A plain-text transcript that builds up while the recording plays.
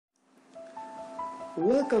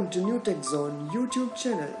Welcome to New Tech Zone YouTube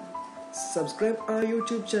channel. Subscribe our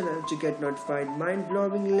YouTube channel to get notified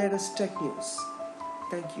mind-blowing latest tech news.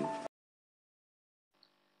 Thank you.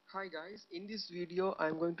 Hi guys, in this video I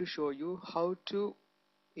am going to show you how to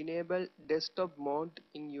enable desktop mode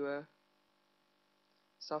in your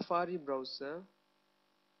Safari browser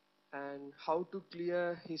and how to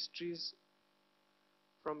clear histories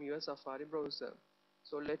from your Safari browser.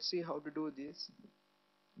 So let's see how to do this.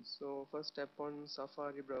 So first tap on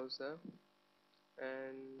Safari browser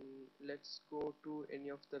and let's go to any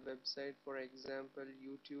of the website, for example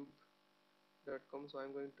youtube.com. so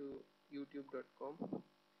I'm going to youtube.com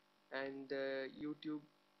and the YouTube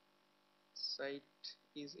site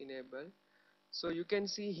is enabled. So you can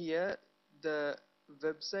see here the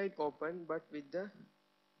website open but with the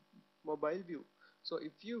mobile view. So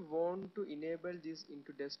if you want to enable this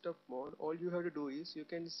into desktop mode, all you have to do is, you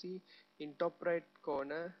can see in top right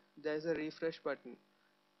corner there is a refresh button.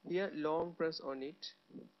 Here long press on it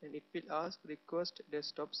and it will ask request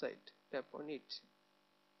desktop site. Tap on it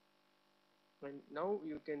and now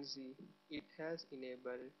you can see it has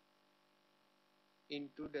enabled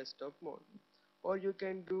into desktop mode. Or you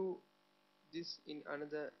can do this in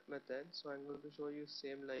another method. So I'm going to show you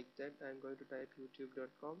same like that. I'm going to type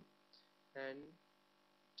youtube.com and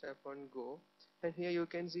tap on go, and here you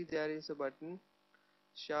can see there is a button,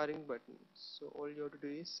 sharing button. So all you have to do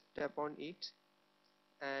is tap on it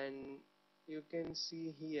and you can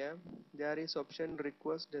see here there is option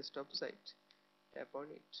request desktop site. Tap on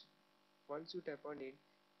it. Once you tap on it,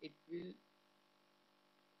 it will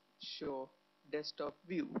show desktop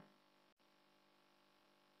view.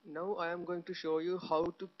 Now I am going to show you how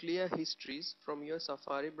to clear histories from your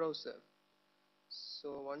Safari browser.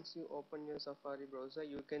 So once you open your Safari browser,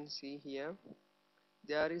 you can see here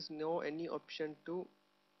there is no any option to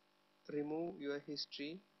remove your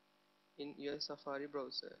history in your Safari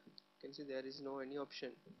browser. You can see there is no any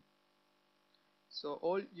option. So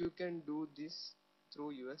all you can do this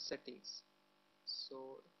through your settings.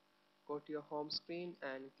 So go to your home screen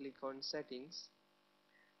and click on settings,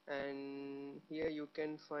 and here you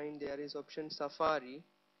can find there is option Safari.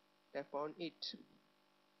 Tap on it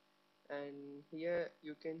and here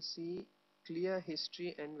you can see clear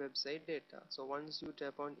history and website data. So once you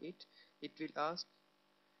tap on it, it will ask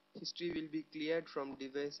history will be cleared from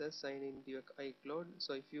devices signed into your iCloud.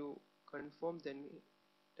 So if you confirm, then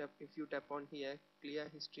if you tap on here clear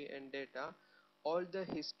history and data, all the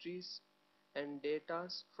histories and data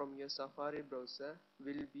from your Safari browser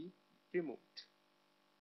will be removed.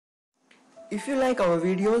 If you like our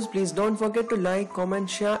videos, please don't forget to like, comment,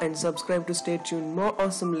 share and subscribe to stay tuned more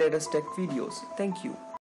awesome latest tech videos. Thank you.